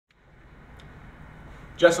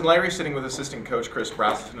Justin Larry sitting with assistant coach Chris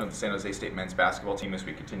Brazelton of the San Jose State men's basketball team as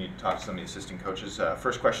we continue to talk to some of the assistant coaches.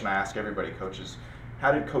 First question I ask everybody, coaches,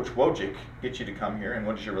 how did Coach Wojcik get you to come here, and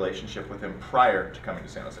what is your relationship with him prior to coming to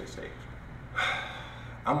San Jose State?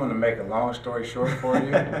 I'm going to make a long story short for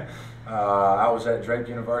you. I was at Drake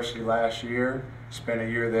University last year, spent a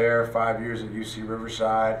year there, 5 years at UC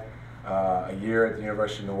Riverside, a year at the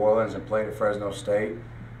University of New Orleans, and played at Fresno State.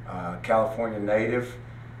 California native,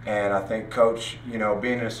 and I think Coach,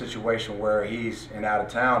 being in a situation where he's an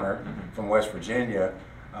out-of-towner from West Virginia,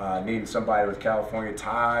 needing somebody with California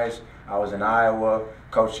ties. I was in Iowa,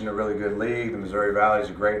 coached in a really good league. The Missouri Valley is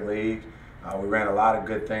a great league. We ran a lot of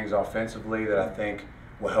good things offensively that I think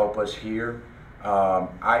will help us here.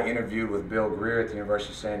 I interviewed with Bill Greer at the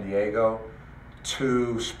University of San Diego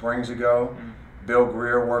 2 springs ago. Bill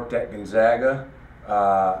Greer worked at Gonzaga.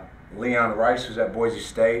 Leon Rice, who's at Boise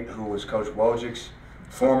State, who was Coach Wojcik's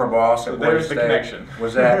former boss at Boise State,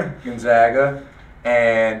 was at Gonzaga.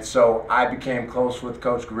 And so I became close with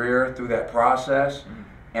Coach Greer through that process.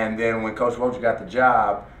 And then when Coach Wojcik got the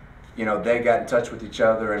job, they got in touch with each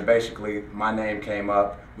other, and basically my name came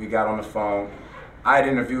up. We got on the phone. I had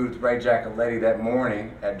interviewed with Ray Giacoletti that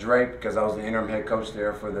morning at Drake because I was the interim head coach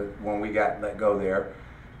there when we got let go there.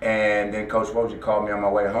 And then Coach Wojcik called me on my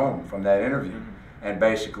way home from that interview and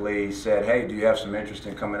basically said, hey, do you have some interest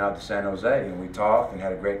in coming out to San Jose? And we talked and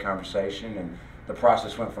had a great conversation, and the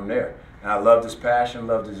process went from there. And I loved his passion,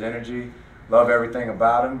 loved his energy, love everything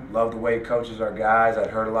about him, love the way he coaches our guys.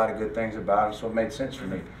 I'd heard a lot of good things about him, so it made sense for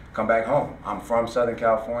me. Come back home. I'm from Southern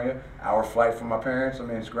California, hour flight from my parents. I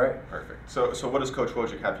mean, it's great. Perfect. So what does Coach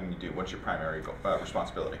Wojcik have you do? What's your primary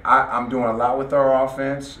responsibility? I'm doing a lot with our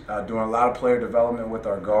offense, doing a lot of player development with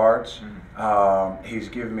our guards. He's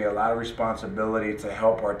given me a lot of responsibility to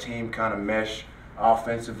help our team kind of mesh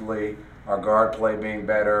offensively, our guard play being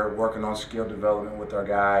better, working on skill development with our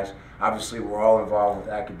guys. Obviously, we're all involved with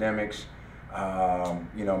academics,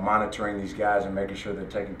 monitoring these guys and making sure they're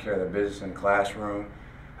taking care of their business in the classroom.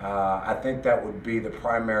 I think that would be the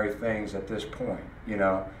primary things at this point, And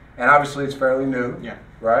obviously it's fairly new,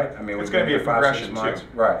 right? I mean, it's going to be a progression too.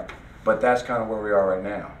 Right, but that's kind of where we are right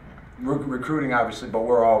now. Recruiting, obviously, but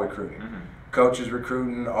we're all recruiting. Coaches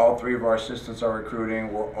recruiting, all 3 of our assistants are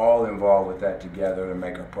recruiting. We're all involved with that together to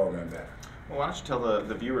make our program better. Well, why don't you tell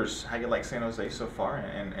the viewers how you like San Jose so far,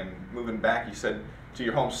 and moving back, you said to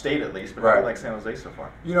your home state at least, but how do you like San Jose so far?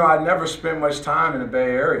 I never spent much time in the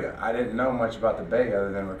Bay Area. I didn't know much about the Bay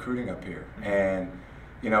other than recruiting up here. And,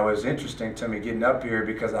 it was interesting to me getting up here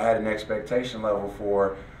because I had an expectation level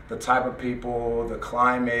for the type of people, the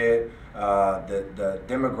climate, the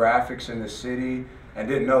demographics in the city, and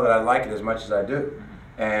didn't know that I like it as much as I do.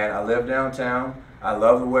 And I live downtown. I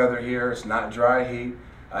love the weather here. It's not dry heat.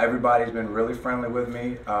 Everybody's been really friendly with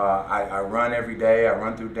me. I run every day. I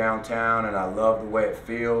run through downtown, and I love the way it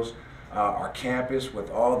feels. Our campus, with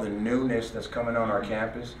all the newness that's coming on our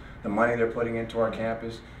campus, the money they're putting into our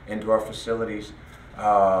campus, into our facilities.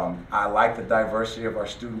 I like the diversity of our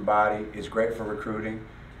student body. It's great for recruiting.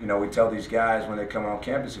 We tell these guys when they come on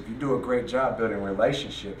campus, if you do a great job building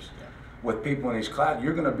relationships with people in these classes,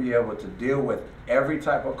 you're going to be able to deal with every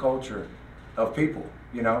type of culture of people,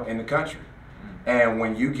 in the country. And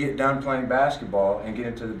when you get done playing basketball and get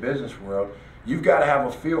into the business world, you've got to have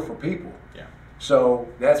a feel for people. So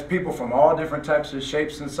that's people from all different types of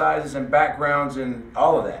shapes and sizes and backgrounds and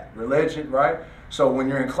all of that. Religion, right? So when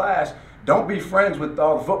you're in class, don't be friends with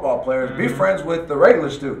all the football players. Be friends with the regular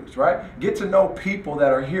students, right? Get to know people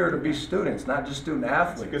that are here to be students, not just student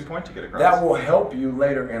athletes. That's a good point to get across. That will help you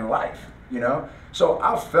later in life, So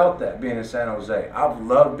I've felt that being in San Jose. I've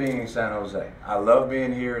loved being in San Jose. I love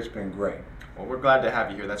being here. It's been great. Well, we're glad to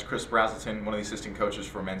have you here. That's Chris Brazelton, one of the assistant coaches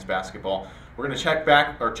for men's basketball. We're going to check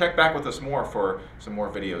back with us more for some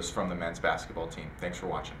more videos from the men's basketball team. Thanks for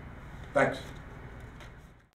watching. Thanks.